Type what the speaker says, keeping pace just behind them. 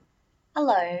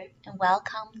Hello and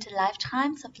welcome to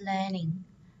Lifetimes of Learning,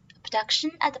 a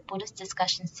production at the Buddhist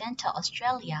Discussion Centre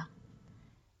Australia.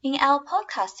 In our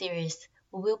podcast series,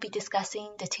 we will be discussing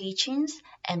the teachings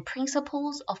and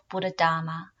principles of Buddha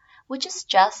Dharma, which is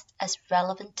just as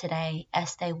relevant today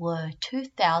as they were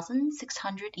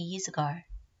 2,600 years ago.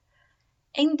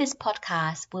 In this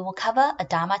podcast, we will cover a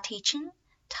Dharma teaching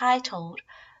titled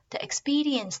The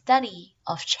Expedient Study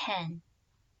of Chan.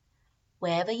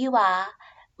 Wherever you are,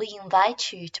 we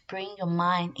invite you to bring your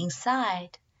mind inside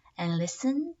and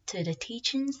listen to the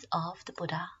teachings of the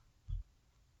Buddha.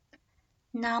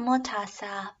 Namo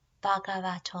tassa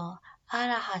bhagavato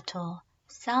arahato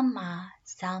samma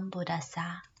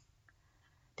sambuddhassa.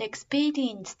 The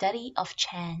Expedient Study of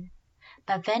Chan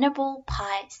by Venerable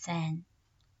Pai Sen.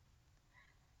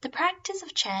 The practice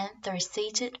of Chan through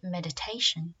seated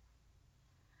meditation.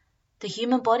 The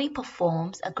human body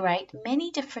performs a great many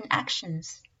different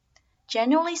actions.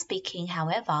 Generally speaking,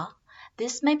 however,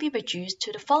 this may be reduced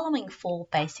to the following four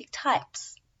basic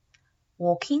types: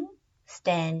 walking,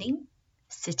 standing,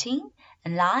 sitting,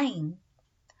 and lying.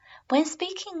 When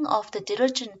speaking of the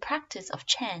diligent practice of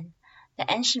Chan, the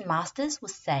ancient masters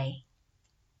would say,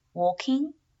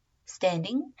 walking,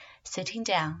 standing, sitting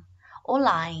down, or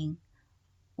lying,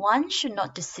 one should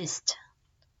not desist.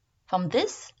 From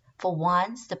this, for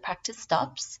once the practice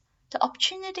stops, the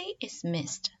opportunity is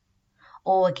missed.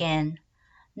 Or again,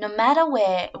 no matter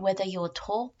whether you're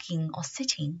talking or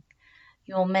sitting,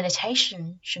 your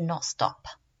meditation should not stop.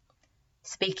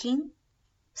 Speaking,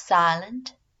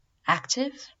 silent,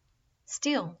 active,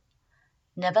 still,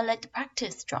 never let the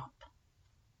practice drop.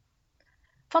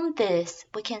 From this,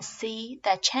 we can see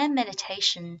that Chan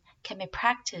meditation can be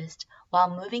practiced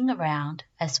while moving around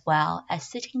as well as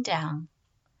sitting down.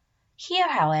 Here,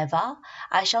 however,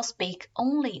 I shall speak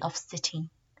only of sitting,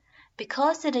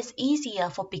 because it is easier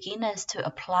for beginners to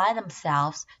apply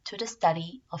themselves to the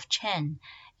study of Chan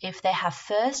if they have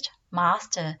first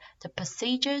mastered the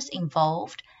procedures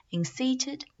involved in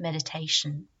seated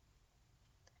meditation.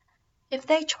 If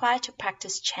they try to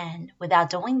practice Chan without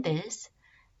doing this,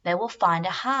 they will find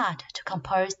it hard to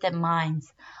compose their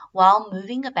minds while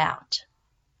moving about.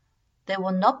 They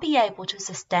will not be able to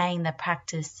sustain their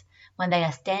practice when they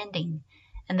are standing,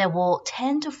 and they will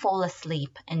tend to fall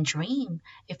asleep and dream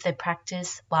if they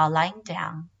practice while lying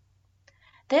down.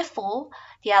 Therefore,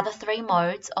 the other three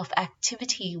modes of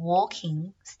activity,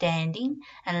 walking, standing,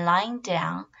 and lying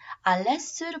down, are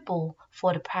less suitable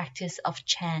for the practice of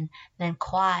Chan than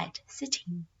quiet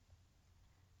sitting.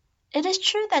 It is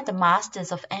true that the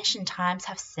masters of ancient times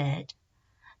have said,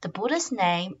 the Buddha's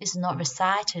name is not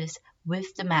recited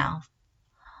with the mouth.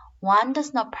 One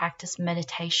does not practice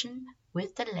meditation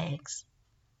with the legs.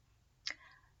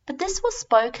 But this was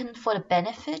spoken for the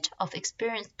benefit of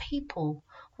experienced people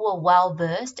who are well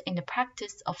versed in the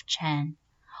practice of Chan,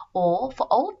 or for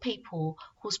old people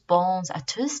whose bones are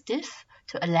too stiff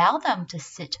to allow them to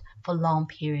sit for long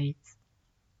periods.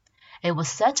 It was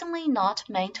certainly not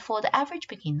meant for the average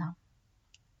beginner.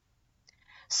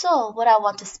 So what I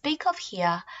want to speak of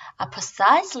here are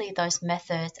precisely those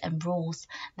methods and rules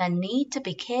that need to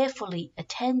be carefully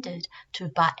attended to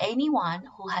by anyone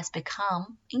who has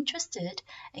become interested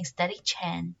in studying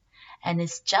Chan and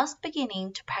is just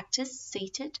beginning to practice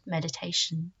seated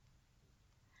meditation.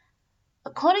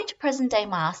 According to present-day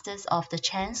masters of the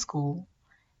Chan school,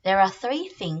 there are three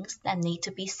things that need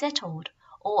to be settled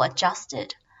or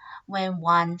adjusted when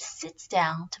one sits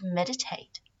down to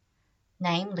meditate,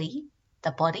 namely, the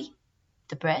body,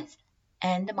 the breath,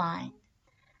 and the mind.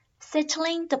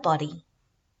 Settling the body.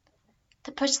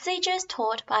 The procedures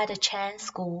taught by the Chan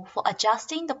school for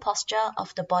adjusting the posture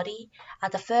of the body are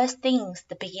the first things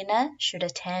the beginner should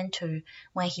attend to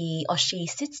when he or she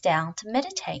sits down to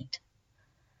meditate.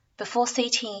 Before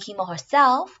seating him or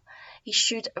herself, he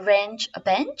should arrange a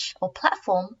bench or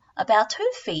platform about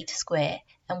 2 feet square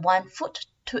and 1 foot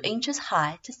 2 inches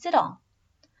high to sit on.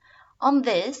 On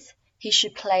this, he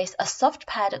should place a soft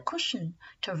padded cushion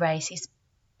to raise his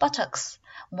buttocks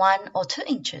 1 or 2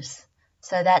 inches,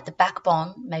 so that the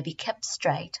backbone may be kept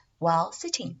straight while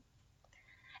sitting.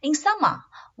 In summer,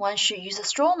 one should use a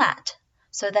straw mat,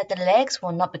 so that the legs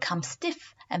will not become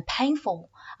stiff and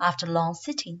painful after long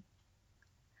sitting.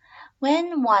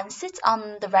 When one sits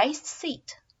on the raised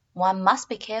seat, one must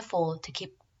be careful to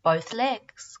keep both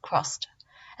legs crossed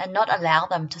and not allow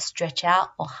them to stretch out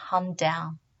or hang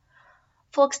down,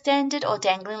 for extended or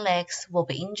dangling legs will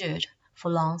be injured for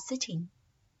long sitting.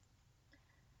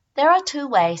 There are 2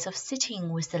 ways of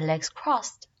sitting with the legs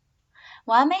crossed.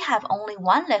 One may have only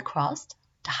one leg crossed,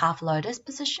 the half lotus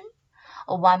position,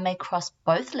 or one may cross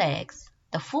both legs,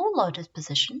 the full lotus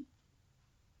position.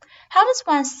 How does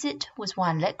one sit with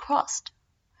one leg crossed?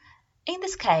 In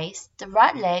this case, the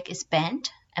right leg is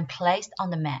bent and placed on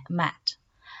the mat,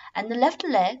 and the left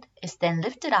leg is then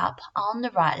lifted up on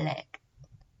the right leg.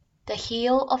 The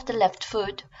heel of the left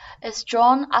foot is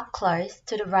drawn up close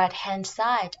to the right-hand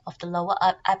side of the lower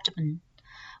abdomen,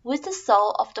 with the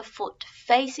sole of the foot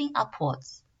facing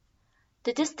upwards.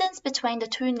 The distance between the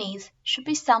two knees should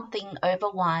be something over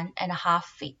 1.5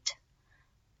 feet,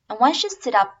 and one should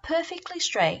sit up perfectly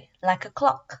straight like a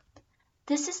clock.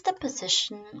 This is the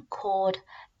position called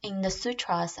in the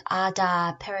sutras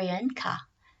Ardha Paryanka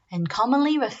and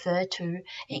commonly referred to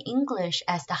in English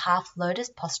as the half lotus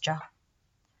posture.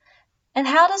 And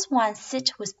how does one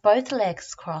sit with both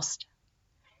legs crossed?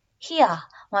 Here,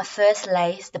 one first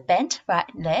lays the bent right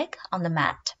leg on the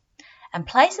mat and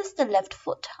places the left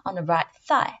foot on the right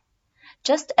thigh,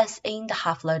 just as in the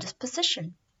half lotus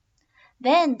position.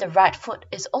 Then the right foot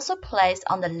is also placed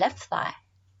on the left thigh.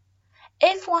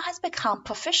 If one has become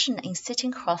proficient in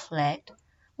sitting cross-legged,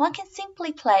 one can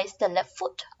simply place the left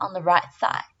foot on the right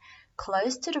thigh,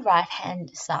 close to the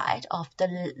right-hand side of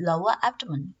the lower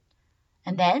abdomen,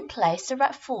 and then place the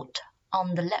right foot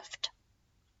on the left.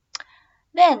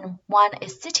 Then one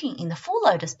is sitting in the full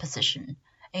lotus position,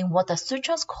 in what the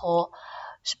sutras call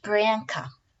Shpriyanka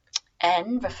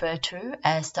and refer to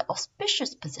as the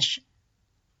auspicious position.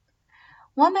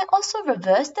 One may also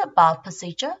reverse the above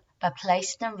procedure by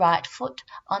placing the right foot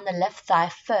on the left thigh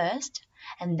first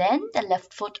and then the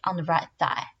left foot on the right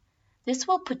thigh. This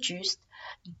will produce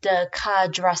the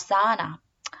Kadrasana,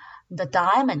 the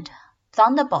diamond,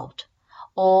 thunderbolt,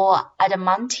 or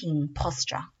adamantine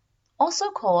posture,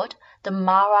 also called the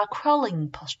Mara crawling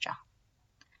posture.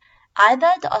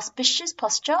 Either the auspicious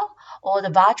posture or the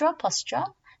Vajra posture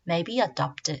may be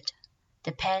adopted,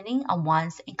 depending on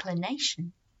one's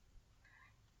inclination.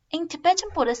 In Tibetan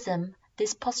Buddhism,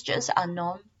 these postures are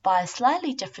known by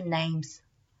slightly different names,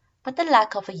 but the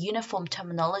lack of a uniform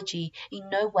terminology in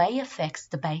no way affects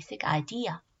the basic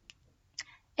idea.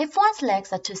 If one's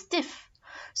legs are too stiff,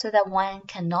 so that one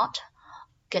cannot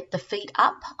get the feet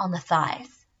up on the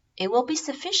thighs, it will be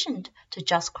sufficient to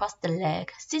just cross the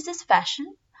leg scissors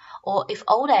fashion, or if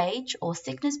old age or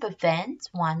sickness prevents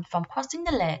one from crossing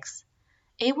the legs,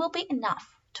 it will be enough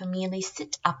to merely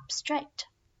sit up straight.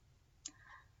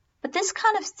 But this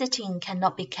kind of sitting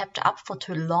cannot be kept up for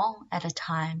too long at a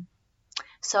time,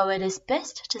 so it is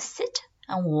best to sit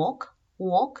and walk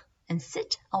and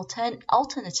sit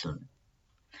alternately.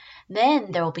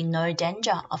 Then there will be no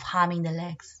danger of harming the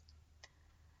legs.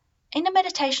 In the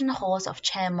meditation halls of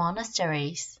Chan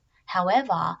monasteries,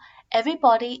 however,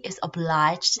 everybody is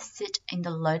obliged to sit in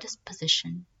the lotus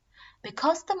position,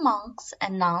 because the monks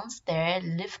and nuns there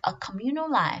live a communal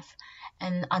life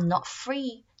and are not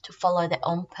free to follow their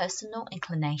own personal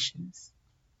inclinations.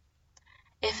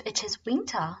 If it is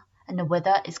winter and the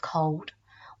weather is cold,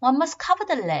 one must cover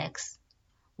the legs,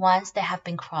 once they have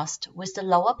been crossed, with the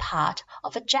lower part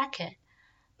of a jacket,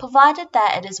 provided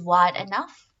that it is wide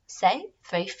enough, say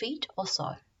 3 feet or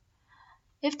so.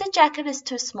 If the jacket is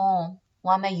too small,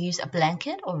 one may use a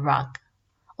blanket or rug,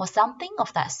 or something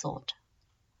of that sort.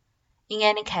 In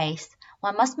any case,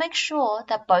 one must make sure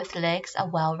that both legs are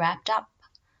well wrapped up,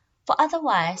 for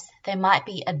otherwise they might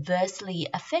be adversely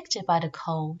affected by the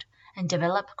cold and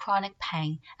develop chronic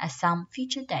pain at some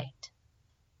future date.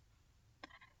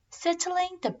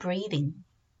 Settling the breathing.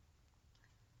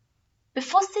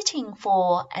 Before sitting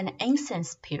for an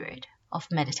incense period of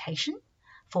meditation,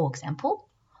 for example,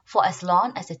 for as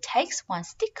long as it takes one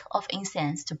stick of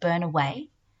incense to burn away,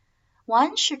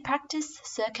 one should practice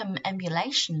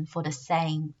circumambulation for the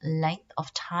same length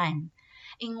of time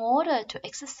in order to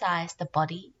exercise the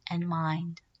body and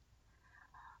mind.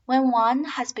 When one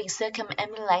has been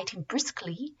circumambulating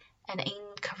briskly and in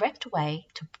correct way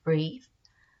to breathe,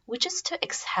 which is to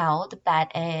exhale the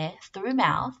bad air through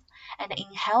mouth and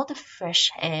inhale the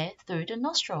fresh air through the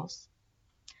nostrils.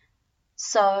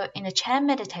 So in a Chan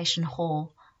meditation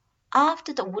hall,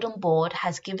 after the wooden board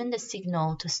has given the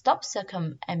signal to stop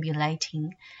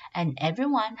circumambulating and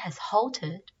everyone has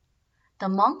halted, the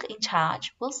monk in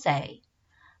charge will say,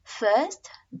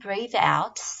 "First, breathe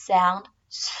out sound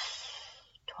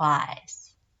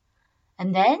twice,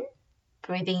 and then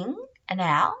breathe in and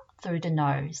out through the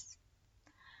nose.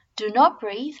 Do not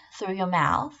breathe through your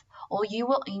mouth or you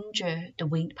will injure the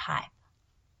windpipe."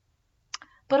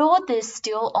 But all this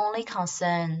still only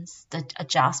concerns the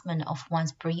adjustment of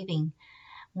one's breathing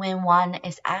when one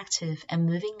is active and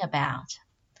moving about.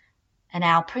 And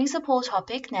our principal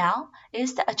topic now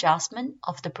is the adjustment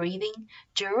of the breathing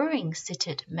during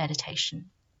seated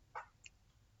meditation.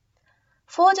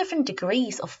 4 different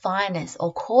degrees of fineness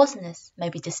or coarseness may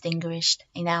be distinguished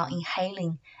in our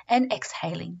inhaling and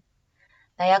exhaling.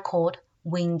 They are called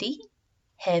windy,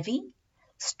 heavy,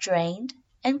 strained,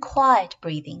 and quiet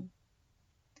breathing.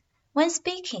 When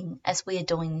speaking, as we are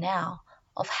doing now,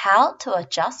 of how to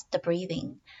adjust the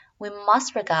breathing, we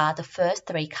must regard the first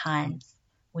 3 kinds,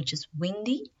 which is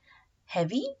windy,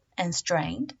 heavy, and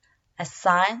strained, as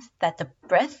signs that the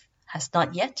breath has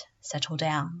not yet settled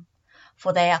down,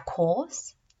 for they are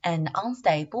coarse and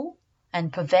unstable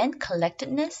and prevent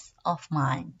collectedness of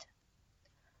mind.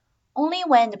 Only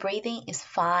when the breathing is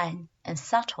fine and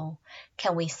subtle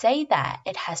can we say that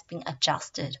it has been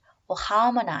adjusted or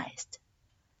harmonized,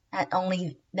 and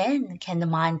only then can the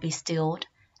mind be stilled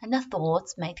and the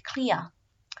thoughts made clear,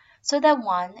 so that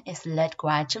one is led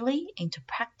gradually into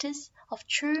practice of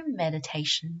true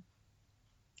meditation.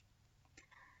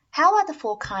 How are the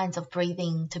 4 kinds of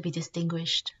breathing to be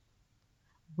distinguished?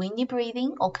 Windy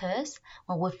breathing occurs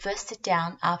when we first sit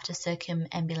down after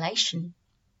circumambulation.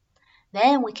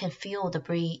 Then we can feel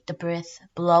the breath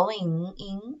blowing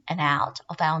in and out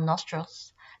of our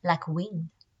nostrils like wind,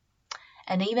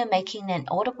 and even making an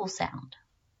audible sound.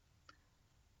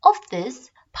 Of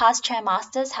this, past Chan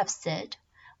masters have said,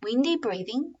 windy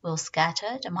breathing will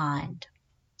scatter the mind.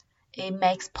 It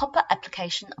makes proper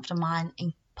application of the mind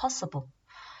impossible,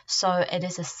 so it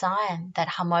is a sign that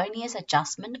harmonious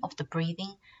adjustment of the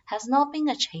breathing has not been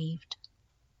achieved.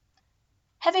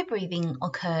 Heavy breathing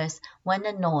occurs when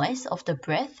the noise of the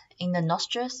breath in the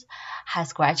nostrils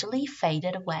has gradually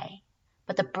faded away,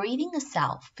 but the breathing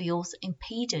itself feels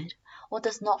impeded or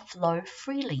does not flow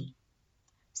freely.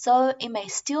 So it may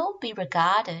still be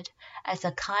regarded as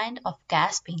a kind of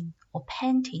gasping or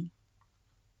panting.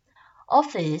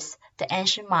 Of this, the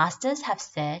ancient masters have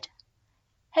said,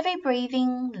 heavy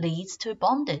breathing leads to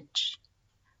bondage.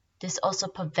 This also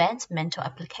prevents mental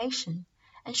application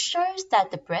and shows that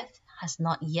the breath has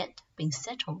not yet been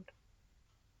settled.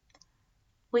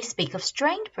 We speak of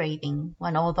strained breathing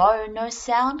when although no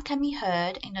sound can be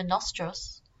heard in the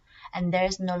nostrils, and there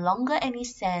is no longer any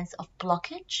sense of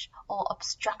blockage or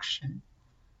obstruction,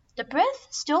 the breath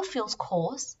still feels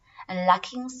coarse and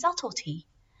lacking subtlety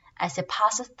as it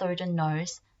passes through the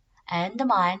nose, and the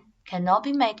mind cannot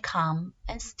be made calm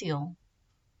and still.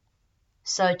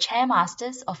 So Chan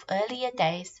masters of earlier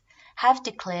days have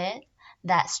declared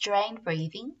that strained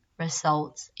breathing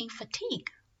results in fatigue.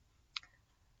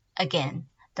 Again,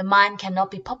 the mind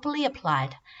cannot be properly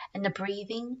applied and the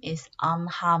breathing is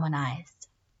unharmonized.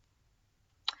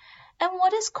 And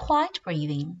what is quiet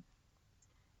breathing?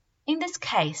 In this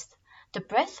case, the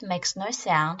breath makes no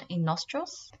sound in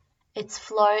nostrils, its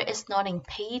flow is not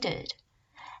impeded,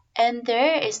 and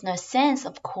there is no sense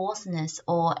of coarseness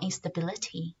or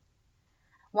instability.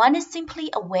 One is simply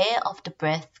aware of the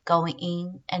breath going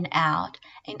in and out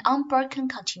in unbroken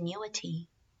continuity,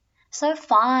 so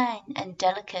fine and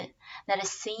delicate that it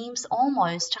seems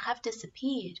almost to have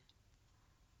disappeared.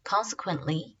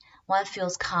 Consequently, one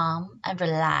feels calm and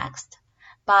relaxed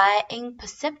by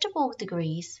imperceptible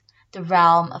degrees, the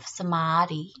realm of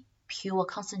samadhi, pure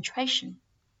concentration.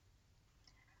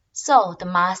 So the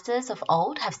masters of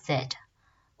old have said,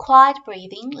 quiet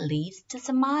breathing leads to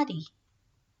samadhi.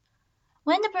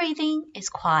 When the breathing is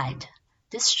quiet,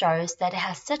 this shows that it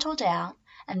has settled down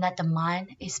and that the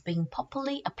mind is being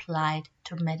properly applied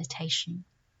to meditation.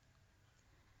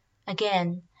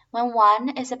 Again, when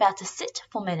one is about to sit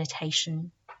for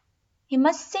meditation, he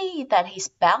must see that his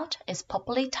belt is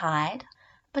properly tied,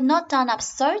 but not done up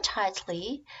so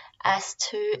tightly as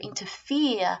to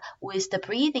interfere with the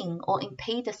breathing or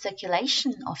impede the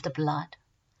circulation of the blood.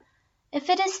 If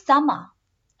it is summer,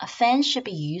 a fan should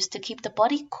be used to keep the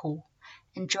body cool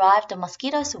and drive the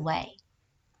mosquitoes away.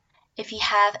 If you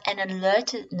have an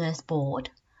alertness board,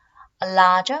 a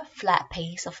larger flat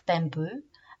piece of bamboo,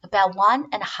 about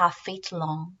 1.5 feet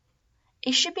long,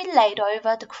 it should be laid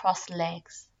over the crossed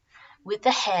legs, with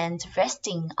the hands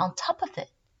resting on top of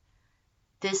it.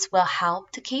 This will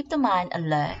help to keep the mind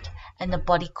alert and the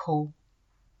body cool.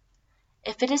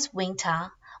 If it is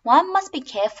winter, one must be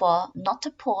careful not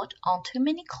to put on too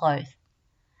many clothes.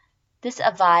 This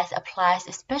advice applies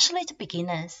especially to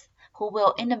beginners who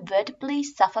will inevitably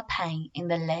suffer pain in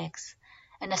the legs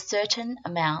and a certain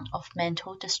amount of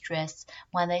mental distress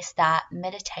when they start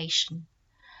meditation,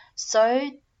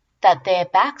 so that their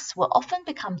backs will often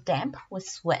become damp with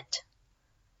sweat.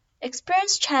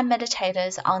 Experienced Chan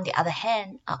meditators, on the other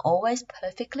hand, are always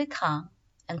perfectly calm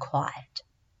and quiet.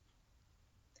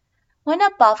 When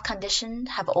above conditions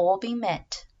have all been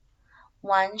met,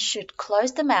 one should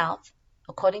close the mouth.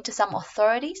 According to some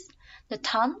authorities, the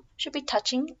tongue should be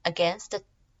touching against the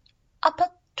upper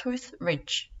tooth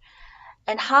ridge,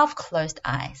 and half-closed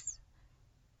eyes,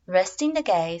 resting the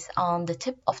gaze on the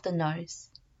tip of the nose.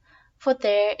 For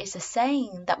there is a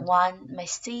saying that one may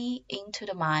see into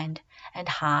the mind and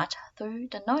heart through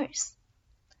the nose.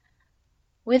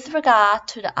 With regard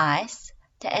to the eyes,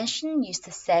 the ancients used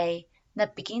to say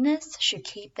that beginners should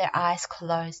keep their eyes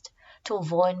closed to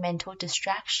avoid mental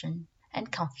distraction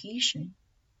and confusion.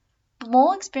 The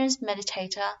more experienced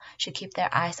meditator should keep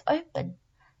their eyes open,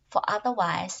 for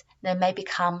otherwise they may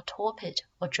become torpid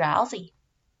or drowsy.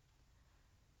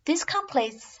 This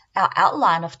completes our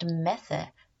outline of the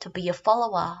method to be a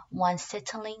follower when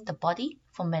settling the body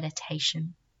for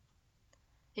meditation.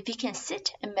 If you can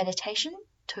sit in meditation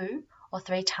 2 or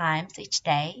 3 times each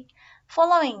day,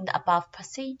 following the above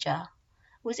procedure,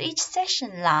 with each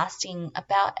session lasting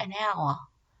about an hour,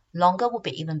 longer will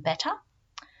be even better,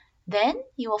 then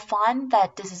you will find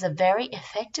that this is a very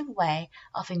effective way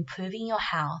of improving your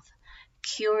health,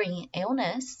 curing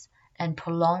illness, and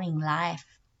prolonging life,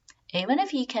 even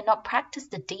if you cannot practice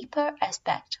the deeper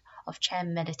aspect of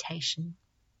Chan meditation.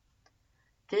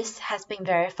 This has been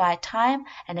verified time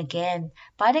and again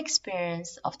by the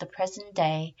experience of the present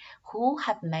day who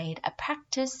have made a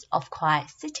practice of quiet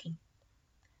sitting.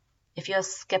 If you're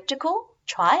skeptical,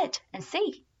 try it and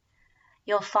see.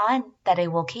 You'll find that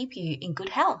it will keep you in good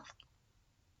health.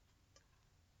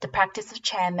 The practice of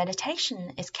Chan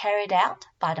meditation is carried out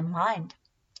by the mind.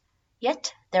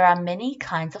 Yet there are many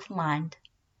kinds of mind.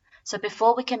 So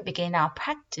before we can begin our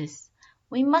practice,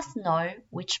 we must know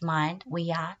which mind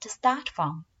we are to start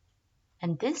from,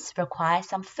 and this requires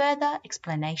some further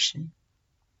explanation.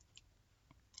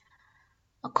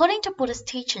 According to Buddhist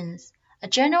teachings, a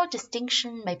general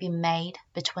distinction may be made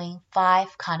between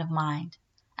 5 kinds of mind,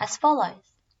 as follows.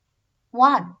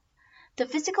 1. The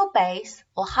physical base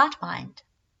or heart mind.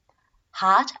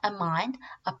 Heart and mind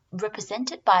are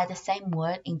represented by the same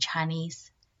word in Chinese,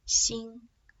 心.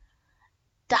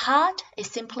 The heart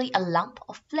is simply a lump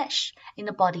of flesh in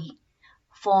the body,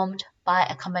 formed by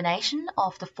a combination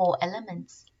of the 4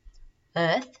 elements.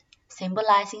 Earth,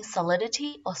 symbolizing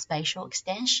solidity or spatial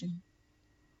extension.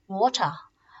 Water,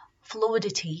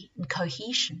 fluidity and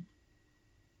cohesion.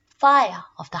 Fire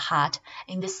of the heart,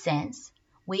 in this sense,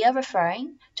 we are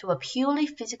referring to a purely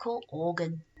physical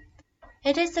organ.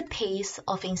 It is a piece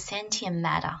of insentient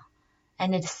matter,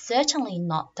 and it is certainly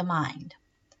not the mind.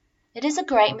 It is a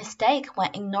great mistake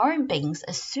when ignorant beings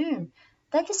assume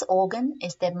that this organ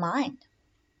is their mind.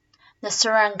 The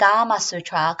Surangama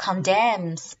Sutra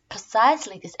condemns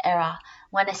precisely this error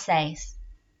when it says,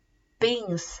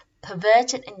 beings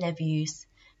perverted in their views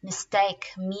mistake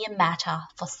mere matter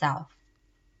for self.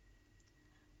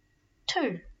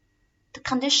 2. The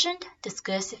conditioned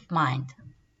discursive mind.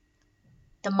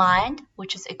 The mind,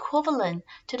 which is equivalent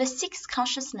to the 6th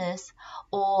consciousness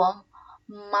or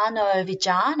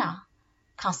Manovijnana,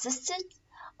 consisted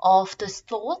of the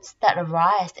thoughts that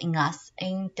arise in us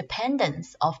in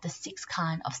dependence of the 6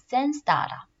 kinds of sense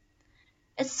data.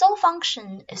 Its sole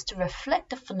function is to reflect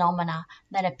the phenomena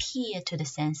that appear to the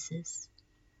senses.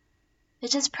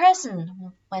 It is present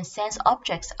when sense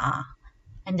objects are,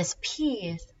 and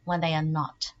disappears when they are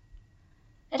not.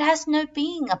 It has no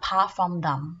being apart from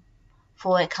them,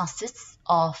 for it consists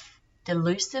of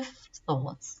delusive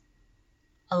thoughts.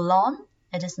 Alone,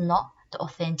 it is not the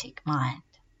authentic mind.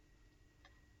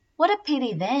 What a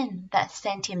pity then that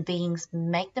sentient beings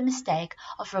make the mistake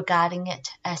of regarding it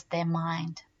as their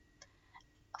mind.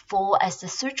 For as the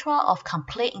Sutra of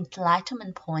Complete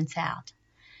Enlightenment points out,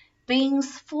 beings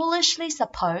foolishly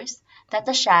suppose that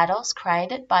the shadows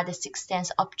created by the 6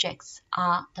 sense objects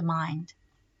are the mind.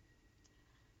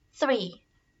 3.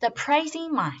 The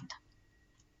appraising mind.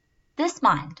 This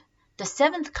mind, the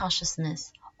 7th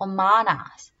consciousness or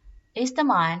manas, is the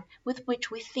mind with which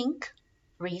we think,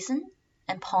 reason,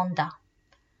 and ponder.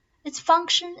 Its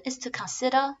function is to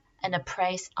consider and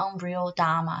appraise unreal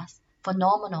dharmas,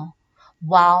 phenomenal,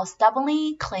 while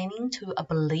stubbornly clinging to a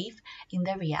belief in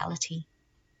their reality.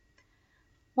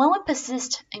 When we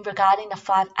persist in regarding the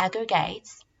 5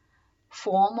 aggregates,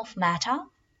 form of matter,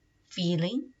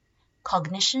 feeling,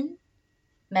 cognition,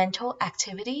 mental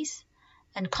activities,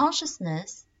 and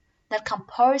consciousness that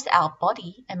compose our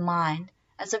body and mind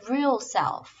as a real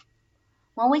self,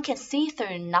 when we can see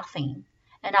through nothing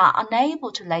and are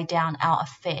unable to lay down our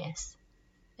affairs,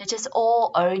 it is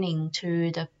all owing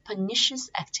to the pernicious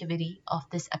activity of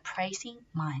this appraising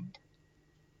mind.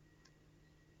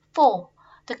 4.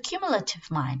 The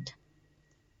cumulative mind.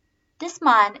 This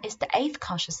mind is the 8th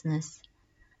consciousness,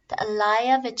 the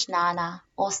alaya vijnana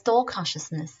or store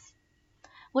consciousness,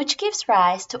 which gives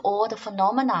rise to all the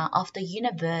phenomena of the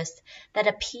universe that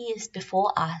appears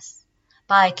before us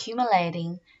by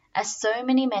accumulating As so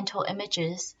many mental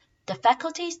images, the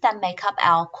faculties that make up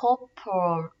our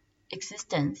corporal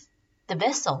existence, the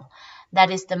vessel,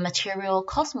 that is the material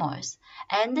cosmos,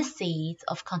 and the seeds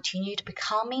of continued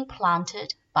becoming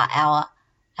planted by our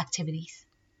activities.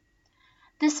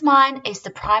 This mind is the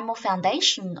primal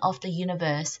foundation of the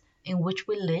universe in which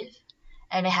we live,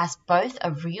 and it has both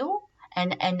a real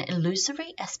and an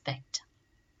illusory aspect.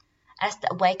 As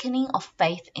the awakening of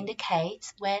faith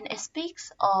indicates when it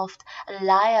speaks of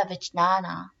Laya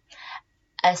Vijnana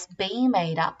as being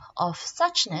made up of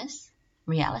suchness,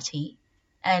 reality,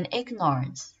 and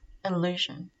ignorance,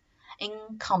 illusion, in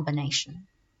combination.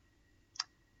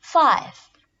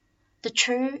 5. The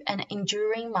true and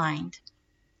enduring mind.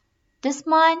 This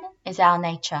mind is our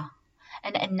nature,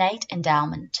 an innate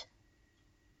endowment.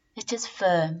 It is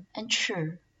firm and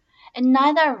true, and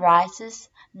neither arises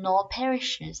nor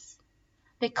perishes.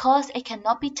 Because it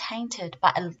cannot be tainted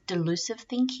by delusive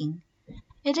thinking,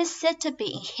 it is said to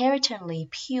be inherently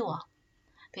pure,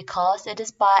 because it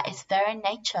is by its very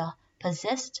nature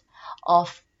possessed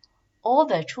of all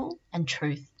virtue and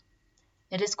truth.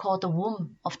 It is called the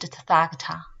womb of the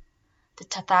Tathagata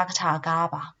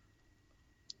Garbha.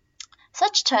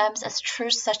 Such terms as true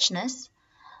suchness,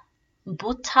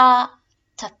 Buddha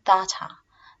Tathata,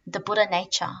 the Buddha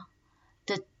nature,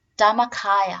 the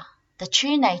Dhammakaya, the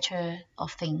true nature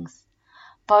of things,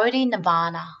 Bodhi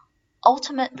Nirvana,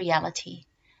 ultimate reality,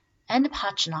 and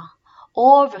Pajna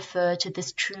all refer to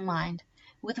this true mind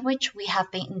with which we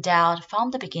have been endowed from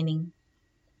the beginning.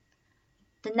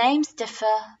 The names differ,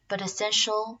 but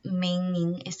essential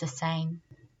meaning is the same.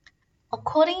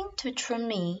 According to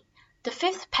Trunmi, the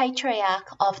fifth patriarch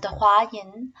of the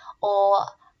Huayan or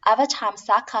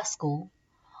Avatamsaka school,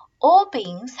 all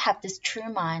beings have this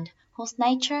true mind whose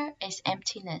nature is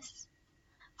emptiness.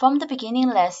 From the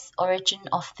beginningless origin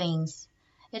of things,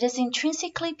 it is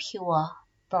intrinsically pure,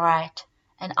 bright,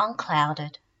 and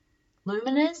unclouded,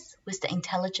 luminous with the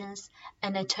intelligence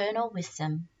and eternal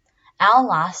wisdom,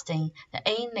 outlasting the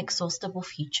inexhaustible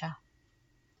future.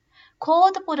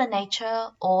 Call the Buddha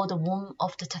nature or the womb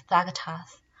of the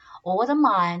Tathagatas, or the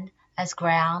mind as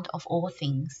ground of all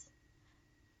things.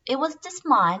 It was this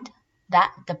mind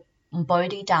that the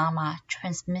Bodhidharma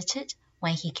transmitted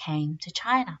when he came to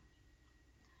China.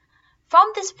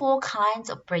 From these 4 kinds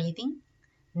of breathing,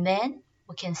 then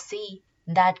we can see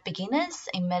that beginners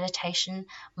in meditation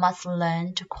must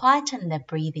learn to quieten their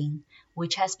breathing,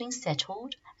 which has been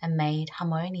settled and made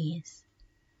harmonious.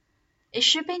 It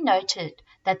should be noted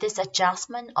that this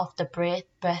adjustment of the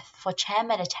breath for Chan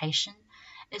meditation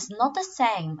is not the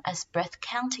same as breath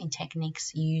counting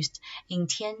techniques used in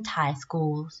Tian Tai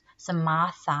schools,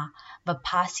 Samatha,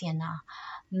 Vipassana,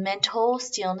 mental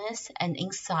stillness and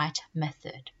insight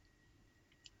method.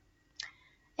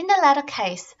 In the latter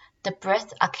case, the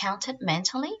breaths are counted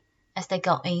mentally as they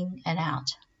go in and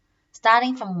out,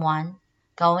 starting from 1,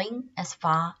 going as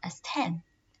far as 10,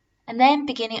 and then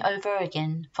beginning over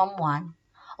again from 1,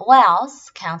 or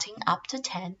else counting up to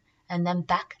 10 and then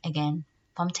back again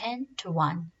from 10 to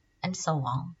 1, and so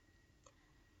on.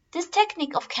 This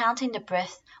technique of counting the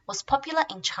breath was popular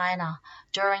in China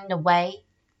during the Wei,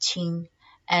 Qing,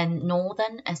 and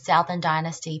Northern and Southern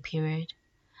Dynasty period,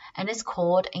 and is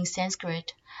called in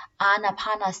Sanskrit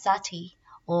Anapanasati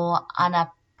or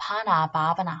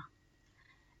Anapanabhavana.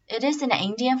 It is an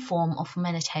Indian form of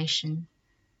meditation,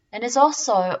 and is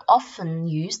also often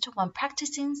used when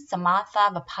practicing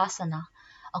Samatha Vipassana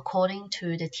according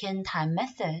to the Tian Tai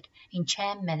method in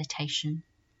Chan meditation.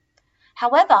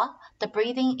 However, the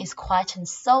breathing is quietened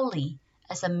solely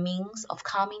as a means of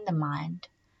calming the mind.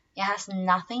 It has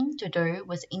nothing to do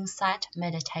with insight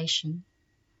meditation.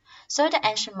 So the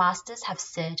ancient masters have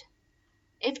said,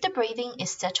 if the breathing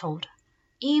is settled,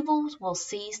 evils will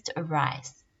cease to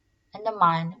arise, and the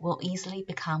mind will easily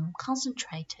become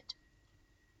concentrated.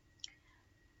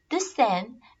 This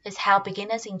then is how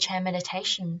beginners in Chan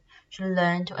meditation should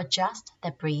learn to adjust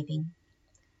their breathing.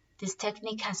 This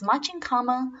technique has much in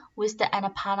common with the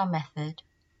Anapana method,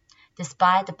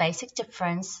 despite the basic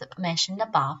difference mentioned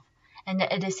above, and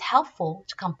it is helpful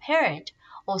to compare it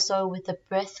also with the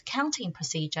breath counting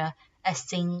procedure as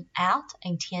seen out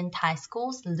in Tian Tai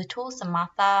school's Little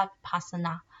Samatha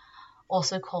Vipassana,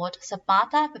 also called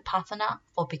Samatha Vipassana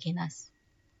for beginners.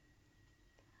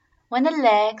 When the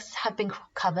legs have been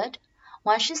covered,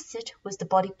 one should sit with the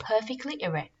body perfectly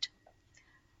erect.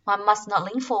 One must not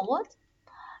lean forward,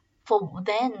 for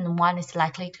then one is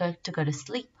likely to go to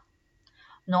sleep.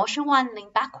 Nor should one lean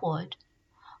backward,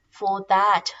 for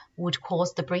that would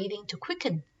cause the breathing to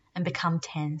quicken and become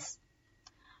tense.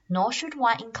 Nor should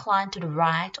one incline to the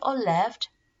right or left,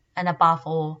 and above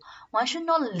all, one should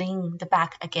not lean the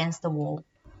back against the wall.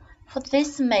 for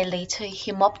this may lead to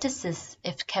hemoptysis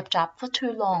if kept up for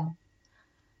too long.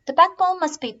 The backbone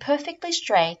must be perfectly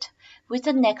straight, with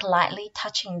the neck lightly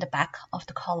touching the back of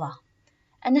the collar,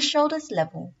 and the shoulders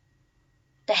level.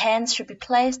 The hands should be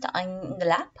placed in the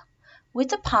lap, with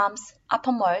the palms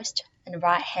uppermost and the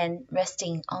right hand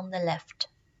resting on the left.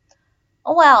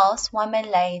 Or else one may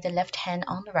lay the left hand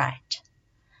on the right.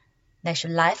 They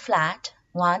should lie flat,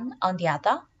 one on the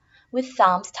other, with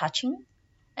thumbs touching,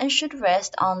 and should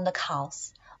rest on the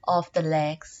calves of the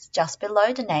legs just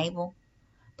below the navel,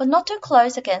 but not too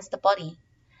close against the body,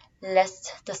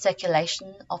 lest the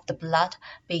circulation of the blood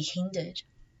be hindered.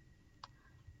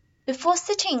 Before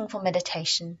sitting for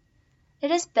meditation,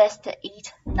 it is best to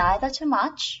eat neither too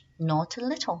much nor too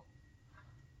little.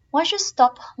 One should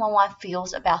stop when one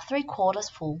feels about 3/4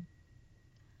 full.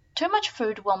 Too much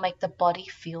food will make the body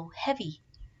feel heavy,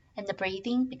 and the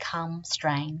breathing become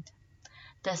strained.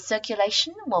 The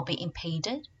circulation will be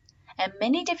impeded, and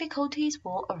many difficulties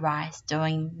will arise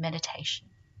during meditation.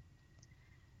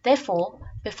 Therefore,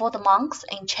 before the monks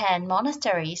in Chan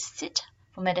monasteries sit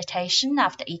for meditation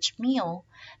after each meal,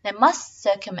 they must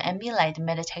circumambulate the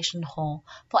meditation hall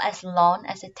for as long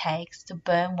as it takes to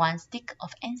burn one stick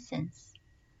of incense.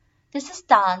 This is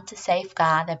done to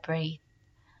safeguard their breath.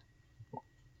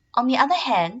 On the other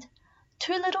hand,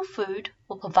 too little food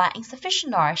will provide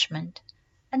insufficient nourishment,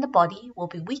 and the body will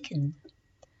be weakened.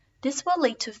 This will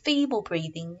lead to feeble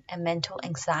breathing and mental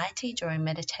anxiety during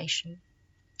meditation.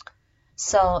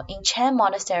 So, in Chan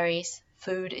monasteries,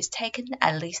 food is taken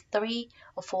at least 3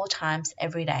 or 4 times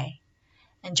every day.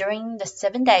 And during the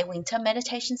 7-day winter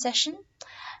meditation session,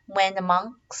 when the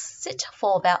monks sit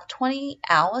for about 20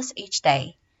 hours each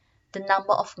day, the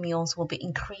number of meals will be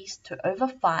increased to over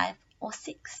 5 or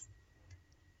 6.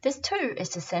 This too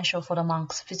is essential for the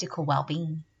monk's physical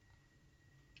well-being.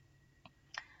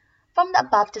 From the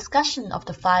above discussion of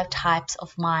the 5 types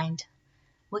of mind,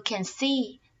 we can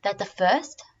see that the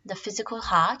first, the physical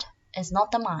heart, is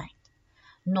not the mind,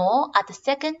 nor are the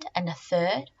second and the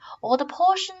third, or the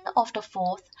portion of the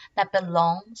fourth that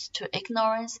belongs to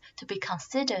ignorance to be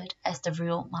considered as the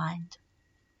real mind.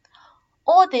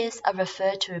 All these are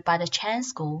referred to by the Chan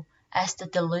school as the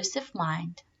delusive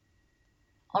mind.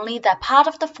 Only that part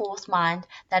of the fourth mind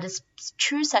that is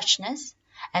true suchness,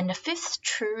 and the fifth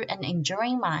true and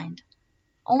enduring mind,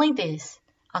 only these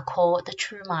are called the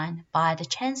true mind by the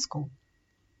Chan school.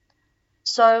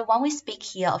 So when we speak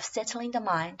here of settling the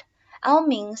mind, our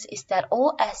means is that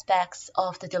all aspects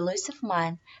of the delusive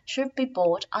mind should be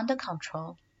brought under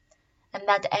control, and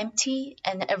that the empty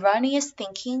and erroneous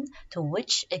thinking to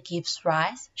which it gives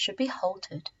rise should be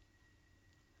halted.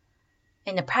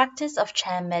 In the practice of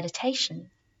Chan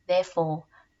meditation, therefore,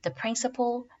 the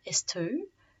principle is to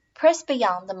press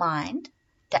beyond the mind,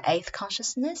 the 8th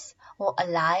consciousness or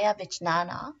alaya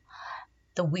vijnana,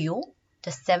 the will, the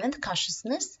 7th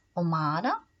consciousness or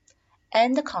mana,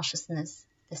 and the consciousness,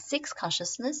 the 6th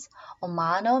consciousness or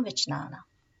mano vijnana.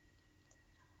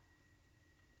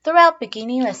 Throughout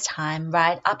beginningless time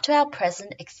right up to our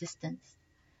present existence,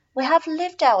 we have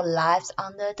lived our lives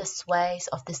under the sways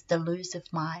of this delusive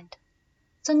mind.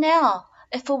 So now,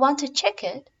 if we want to check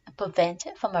it and prevent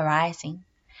it from arising,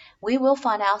 we will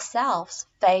find ourselves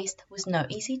faced with no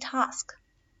easy task.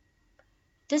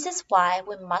 This is why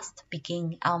we must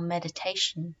begin our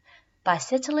meditation by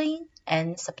settling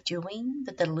and subduing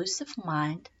the delusive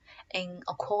mind in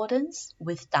accordance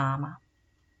with Dharma.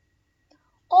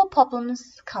 All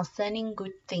problems concerning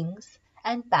good things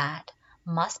and bad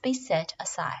must be set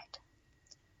aside.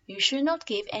 You should not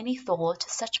give any thought to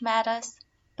such matters,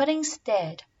 but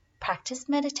instead practice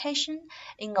meditation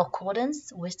in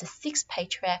accordance with the 6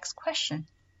 patriarchs' question,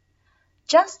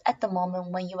 just at the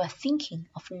moment when you are thinking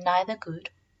of neither good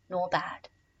nor bad,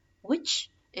 which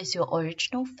is your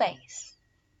original faith.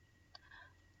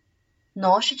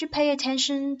 Nor should you pay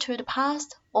attention to the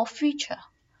past or future,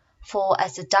 for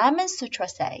as the Diamond Sutra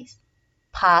says,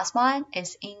 past mind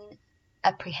is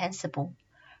inapprehensible,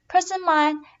 present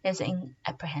mind is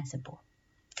inapprehensible,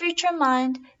 future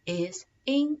mind is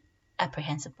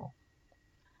inapprehensible.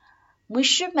 We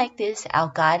should make this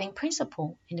our guiding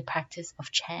principle in the practice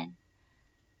of Chan.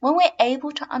 When we are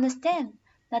able to understand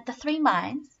that the 3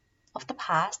 minds of the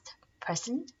past,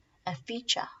 present, and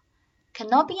future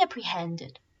cannot be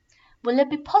apprehended, will it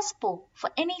be possible for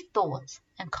any thoughts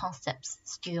and concepts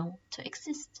still to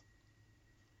exist?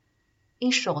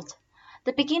 In short,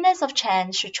 the beginners of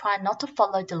Chan should try not to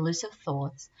follow delusive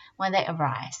thoughts when they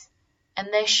arise, and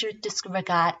they should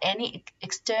disregard any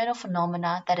external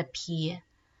phenomena that appear.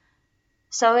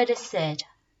 So it is said,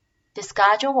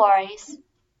 discard your worries,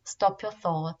 stop your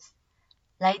thoughts,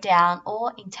 lay down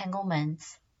all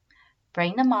entanglements,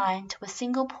 Bring the mind to a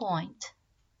single point,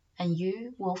 and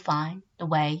you will find the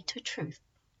way to truth.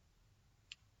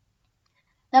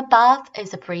 The above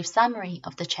is a brief summary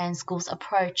of the Chan school's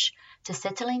approach to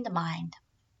settling the mind.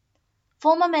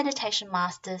 Former meditation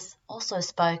masters also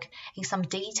spoke in some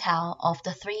detail of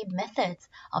the 3 methods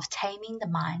of taming the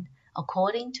mind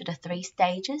according to the 3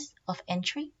 stages of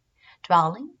entry,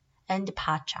 dwelling, and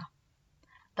departure.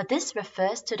 But this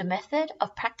refers to the method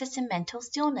of practicing mental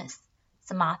stillness,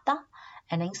 samatha,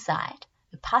 and insight,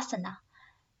 vipassana.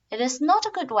 It is not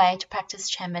a good way to practice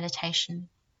Chan meditation,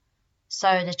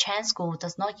 so the Chan school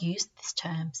does not use these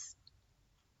terms.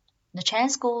 The Chan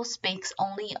school speaks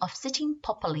only of sitting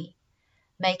properly,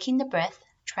 making the breath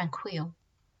tranquil,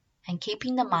 and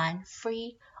keeping the mind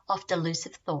free of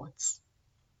delusive thoughts.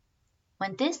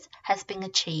 When this has been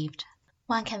achieved,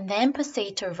 one can then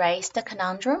proceed to raise the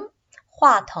conundrum,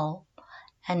 话头,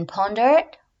 and ponder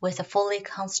it with a fully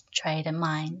concentrated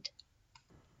mind.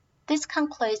 This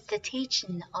concludes the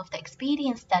teaching of the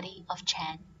Expedient study of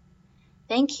Chan.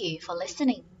 Thank you for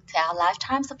listening to our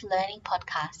Lifetimes of Learning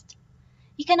podcast.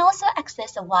 You can also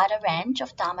access a wider range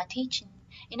of Dharma teaching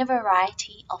in a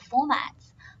variety of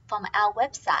formats from our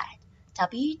website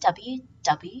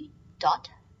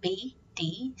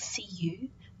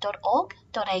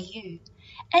www.bdcu.org.au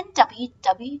and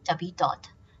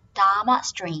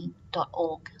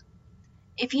www.dharmastream.org.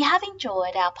 If you have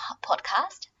enjoyed our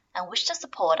podcast and wish to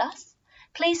support us,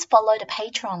 please follow the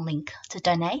Patreon link to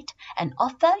donate and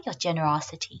offer your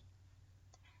generosity.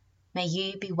 May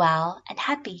you be well and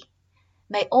happy.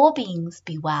 May all beings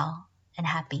be well and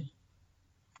happy.